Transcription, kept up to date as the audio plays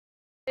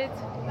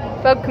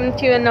Welcome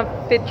to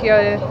another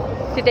video.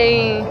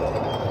 Today,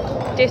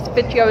 this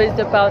video is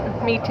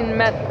about meeting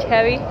Matt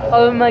Terry.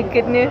 Oh my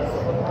goodness.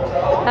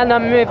 And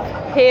I'm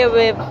here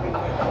with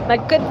my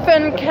good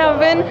friend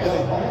Keren.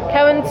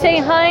 Keren, say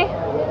hi.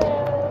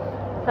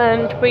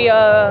 And we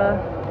are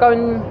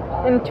going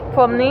into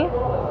Promley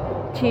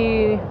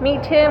to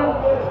meet him,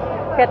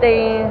 get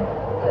a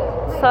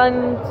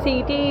signed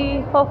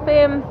CD off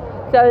him.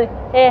 So,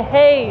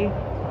 hey.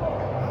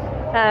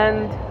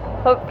 And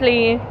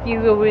hopefully you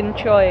will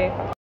enjoy.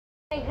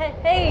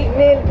 Hey,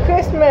 nearly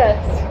Christmas!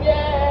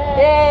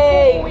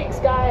 Yay! 4 weeks,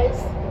 guys.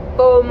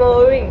 4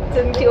 more weeks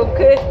until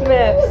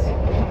Christmas.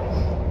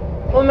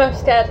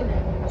 Almost at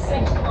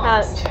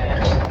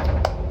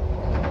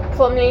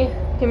Promley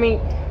to meet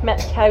Matt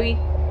Terry.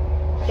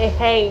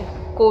 Hey,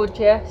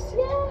 gorgeous.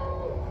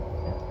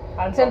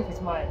 Hands off,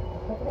 it's mine.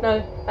 No,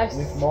 It's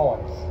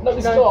mine. No,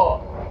 it's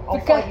not. I'll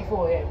fight you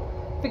for him.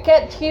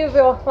 Forget you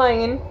were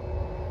flying.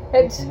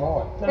 It's mine.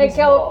 No, a it's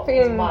girl not.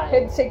 thing.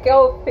 It's It's a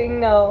girl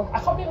thing now. I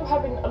can't believe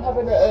I'm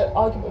having an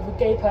argument with a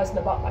gay person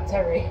about Matt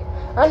Terry.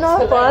 I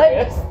know, It's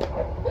right? hilarious.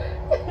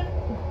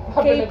 Gay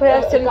Having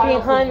person a guy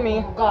off behind with me.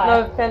 a guy.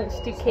 No offense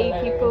to gay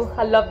hilarious. people.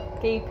 I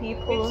love gay Me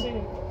people.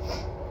 too.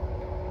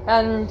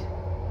 And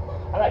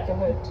I like your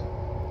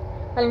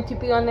hood. to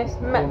be honest,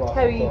 Matt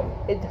Terry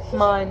is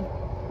mine.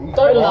 Don't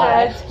Well,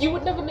 lie. yes. You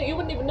wouldn't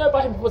even know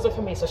about him if it wasn't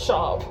for me. So shut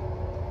up.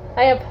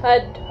 I have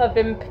heard of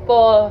him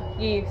before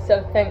you,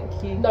 so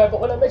thank you. No, but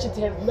when I mentioned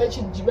him,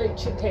 you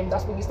mentioned him.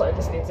 That's when you started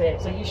listening to him.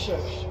 So you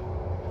shush.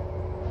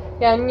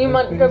 Yeah, and you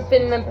might have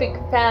been a big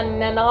fan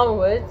than I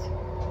was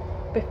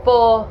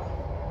before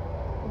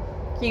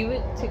a few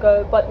weeks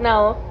ago, but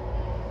now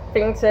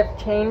things have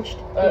changed.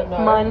 He's No.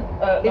 mine.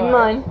 He's No.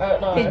 mine.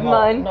 No. He's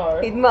mine. No.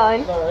 He's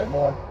mine. No.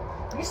 Mine.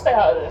 You stay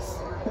out of this.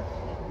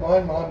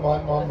 Mine.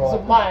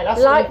 So mine.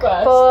 That's Like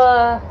first.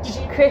 for Did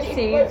you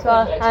Chrissy's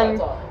vote for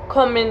and X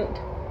comment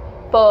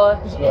for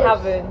Did you-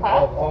 Karen.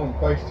 Huh? I'm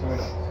close to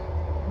it.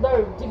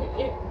 No. Did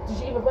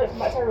you even vote for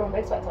Matt Terry on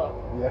X Factor?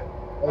 Yeah.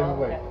 Over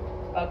week.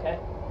 Okay.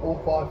 All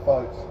 5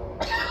 votes.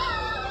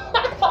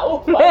 All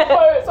 5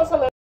 votes. That's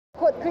hilarious.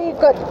 What we've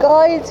got,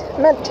 guys,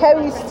 Matt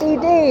Terry's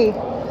CD.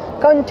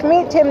 Going to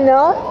meet him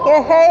now.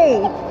 Yeah,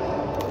 hey.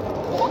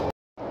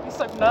 I'm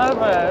so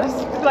nervous.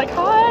 Like,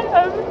 hi,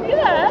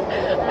 yeah.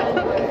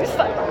 It's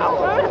like,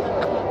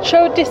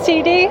 Show the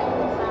CD.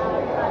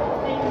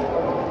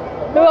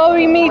 Who are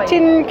we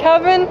meeting,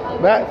 Karen?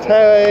 Matt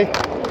Terry.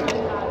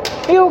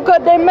 You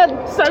got the Matt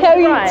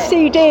Terry right.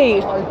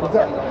 CD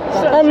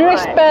and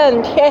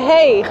wristband. Yeah,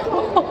 hey.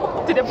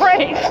 Did it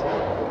break?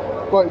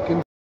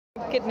 Broken.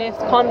 Goodness,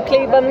 can't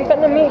believe I'm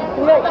gonna meet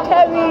Matt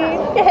Terry.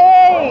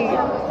 Hey.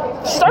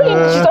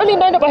 She's only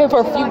known about him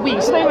for a few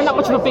weeks. She's not even that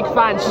much of a big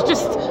fan. She's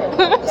just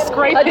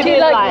scraping I do in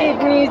like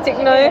good music,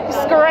 no?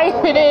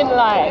 scraping in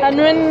like. And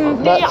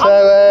when Matt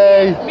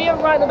Terry. Me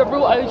and Ryan are the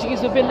real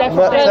OGs. We've been there from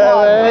Matt day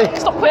Terry. one.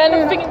 Stop putting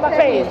everything in my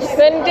face.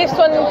 when this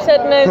one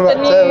said no, the Matt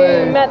new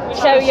Terry. Matt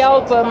Terry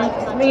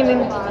album, meaning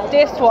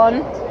this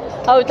one,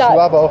 I was like,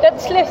 Swabble.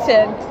 let's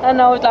listen.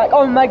 And I was like,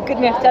 oh my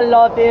goodness, I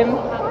love him.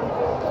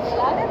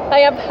 I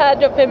have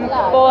heard of him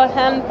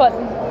beforehand, but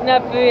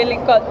never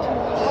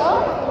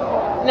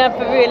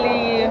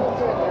really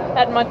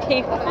had my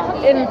teeth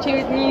into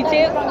his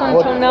music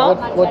until now.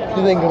 What do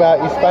you think about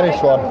his Spanish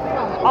one?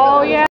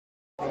 Oh yeah.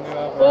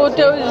 All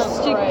those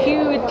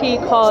security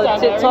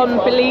cards, it's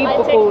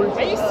unbelievable.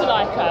 I used to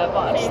like her,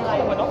 but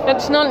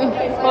It's not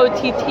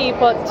OTT,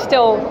 but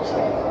still.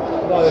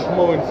 No, there's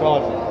more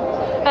inside.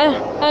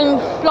 And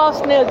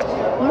plus there's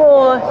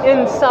more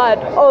inside.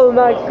 Oh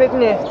my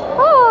goodness.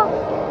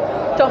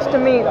 Just to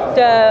meet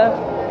the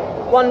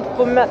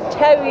wonderful Matt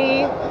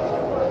Terry.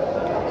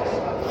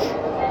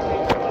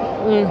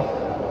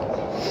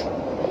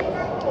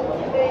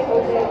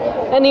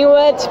 Any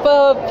words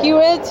for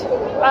viewers?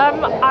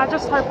 I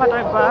just hope I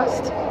don't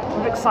burst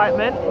with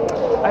excitement.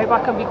 I hope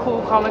I can be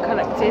cool, calm, and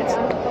collected.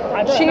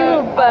 I don't She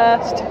know. will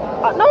burst.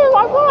 No,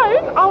 I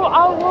won't.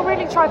 I will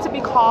really try to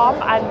be calm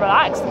and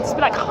relaxed and just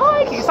be like,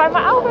 hi, can you sign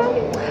my album?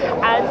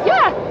 And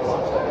yeah,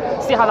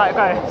 see how that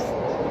goes.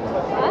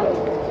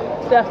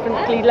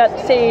 Definitely,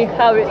 let's see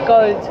how it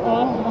goes.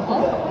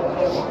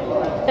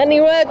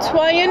 Any words,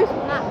 Ryan?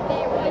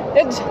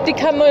 It's the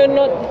camera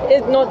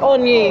is not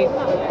on you.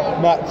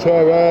 Matt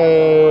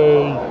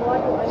Terry.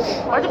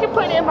 Why do you keep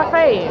putting it in my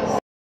face?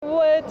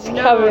 Words,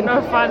 No, Karen.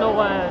 no final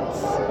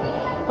words.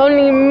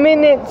 Only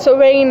minutes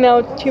away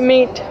now to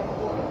meet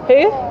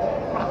who?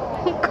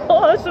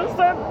 Gosh, I'm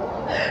so.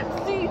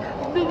 See,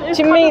 it's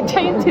To kind meet of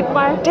tainted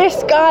my.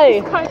 This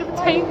guy. Kind of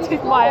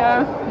tainted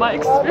my my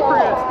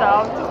experience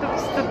now. I'm just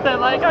gonna sit there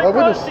like I can't do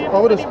I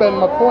would have this spent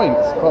my anymore.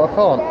 points, but I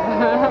can't.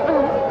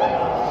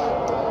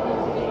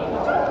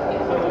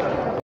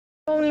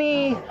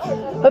 Only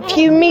a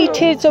few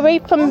meters away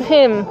from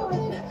him.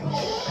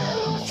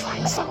 I'm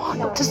trying so hard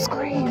not to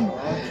scream.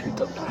 You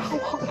don't know how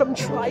hard I'm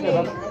trying.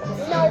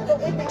 No, but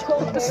we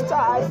don't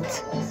understand.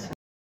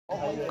 Oh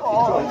my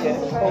god.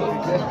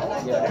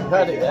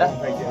 Heard it,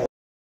 yeah?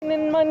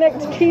 In my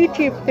next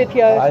YouTube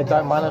video. I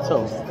don't mind at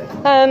all.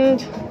 And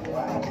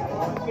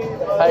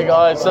Hey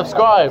guys,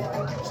 subscribe.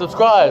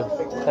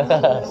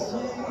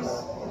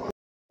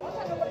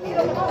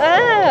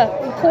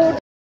 Oh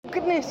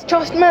goodness,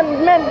 just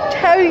Matt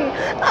Terry.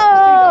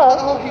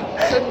 Oh,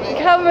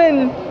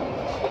 Keren,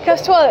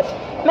 guess what?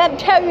 Matt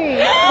Terry.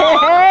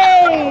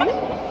 Hey.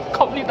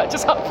 Can't believe that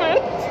just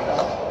happened.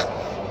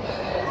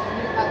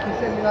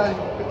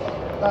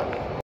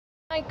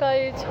 Hi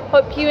guys,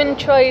 hope you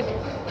enjoyed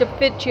the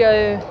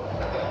video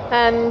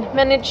and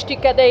managed to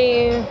get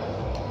a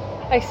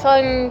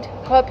signed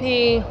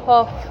copy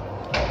of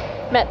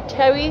Matt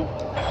Terry,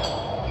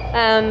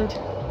 and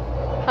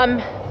I'm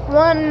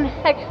one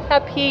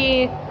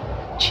happy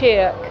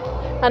chick,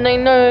 and I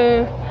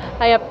know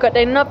I have got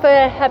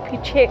another happy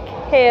chick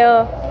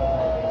here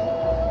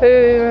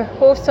who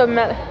also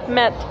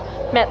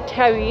met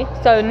Terry,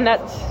 so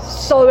that's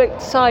so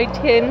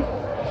exciting.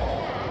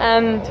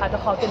 And Had a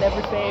hug and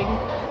everything.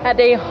 had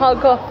a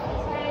hug off,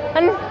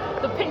 and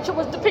The picture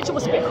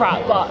was a bit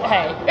crap, but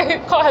hey,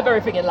 can't have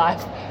everything in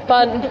life.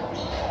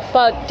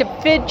 but the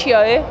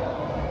video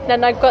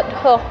that I got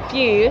of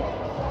you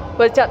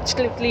was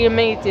absolutely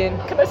amazing.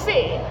 Can I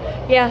see?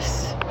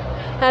 Yes,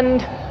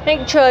 and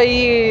make sure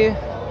you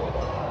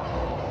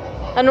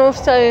and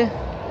also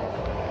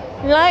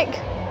like,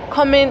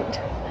 comment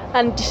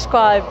and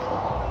subscribe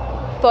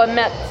for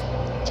Matt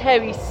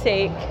Terry's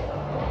sake.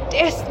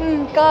 This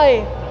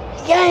guy,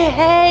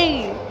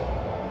 yay!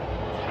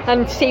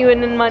 And see you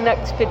in my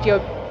next video,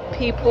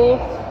 people.